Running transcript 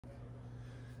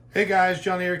Hey guys,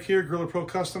 John Eric here,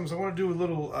 GorillaProCustoms. I want to do a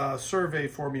little survey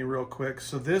for me real quick.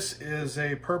 So this is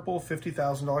a purple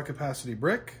 $50,000 capacity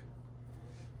brick.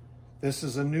 This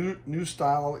is a new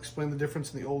style. I'll explain the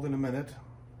difference in the old in a minute.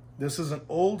 This is an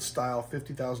old style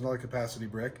 $50,000 capacity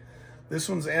brick. This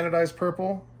one's anodized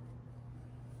purple.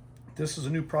 This is a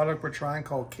new product we're trying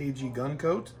called KG Gun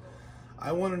Coat.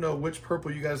 I want to know which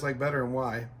purple you guys like better and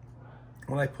why.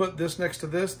 When I put this next to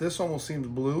this almost seems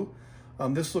blue.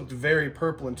 This looked very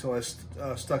purple until I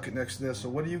stuck it next to this. So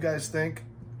what do you guys think?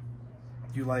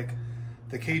 Do you like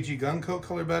the KG Gun Coat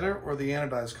color better or the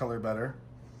anodized color better?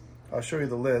 I'll show you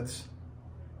the lids.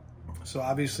 So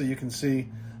obviously you can see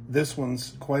this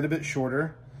one's quite a bit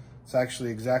shorter. It's actually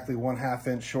exactly 1/2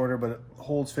 inch shorter, but it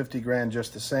holds 50 grand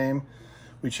just the same.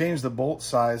 We changed the bolt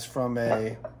size from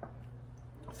a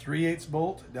 3/8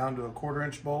 bolt down to a 1/4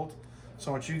 inch bolt. So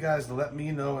I want you guys to let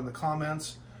me know in the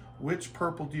comments, which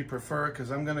purple do you prefer?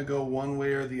 Because I'm gonna go one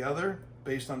way or the other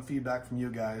based on feedback from you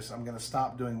guys. I'm gonna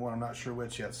stop doing one, I'm not sure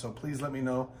which yet. So please let me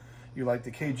know, you like the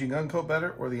KG Gun Coat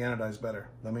better or the anodized better?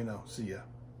 Let me know, see ya.